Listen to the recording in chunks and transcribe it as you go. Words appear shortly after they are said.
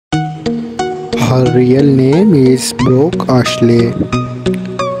Her real name is Brook Ashley.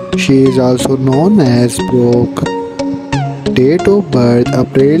 She is also known as Brook. Date of birth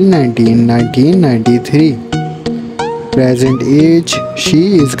April 19, 1993. Present age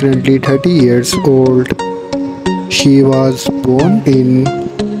she is currently 30 years old. She was born in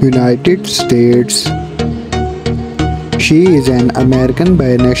United States. She is an American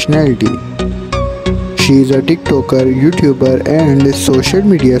by nationality. She is a TikToker, YouTuber and social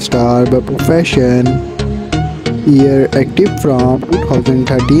media star by profession. Year active from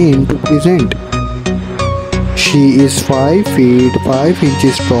 2013 to present. She is 5 feet 5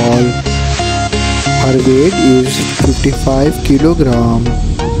 inches tall. Her weight is 55 kg.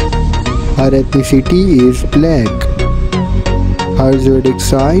 Her ethnicity is black. Her zodiac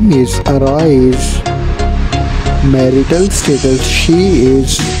sign is Aries. Marital status, she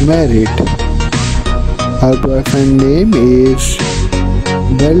is married. Her boyfriend name is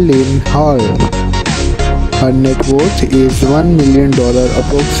Berlin Hall. Her net worth is $1 million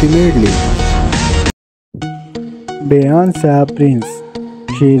approximately. Biannca Prince.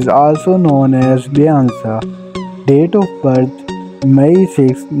 She is also known as Biannca. Date of birth May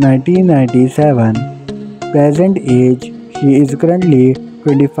 6, 1997. Present age she is currently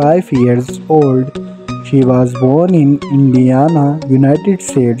 25 years old. She was born in Indiana, United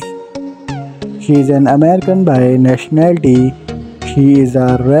States. She is an American by nationality. She is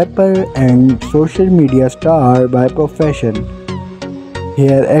a rapper and social media star by profession.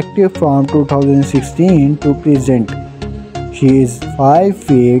 Here active from 2016 to present. She is 5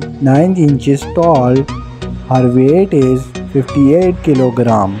 feet 9 inches tall. Her weight is 58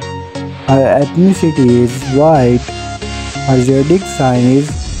 kg. Her ethnicity is white. Her zodiac sign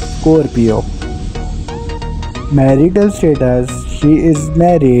is Scorpio. Marital status, she is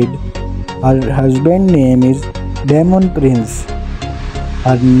married. Her husband name is Biannca Prince.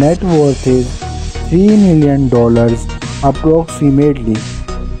 Her net worth is $3 million approximately.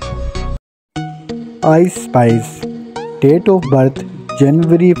 Ice Spice. Date of birth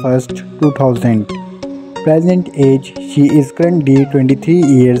January 1st, 2000. Present age she is currently 23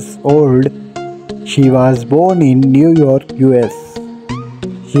 years old. She was born in New York, US.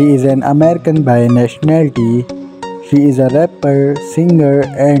 She is an American by nationality. She is a rapper, singer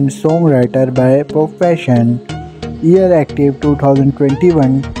and songwriter by profession. Year active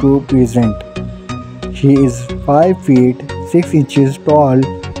 2021 to present. She is 5 feet 6 inches tall.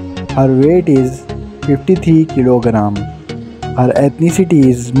 Her weight is 53 kg. Her ethnicity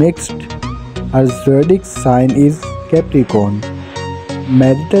is mixed. Her zodiac sign is Capricorn.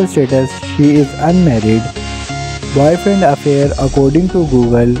 Marital status, she is unmarried. Boyfriend affair, according to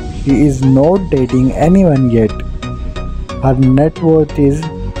Google, she is not dating anyone yet. Her net worth is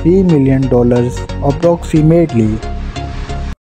 $3 million approximately.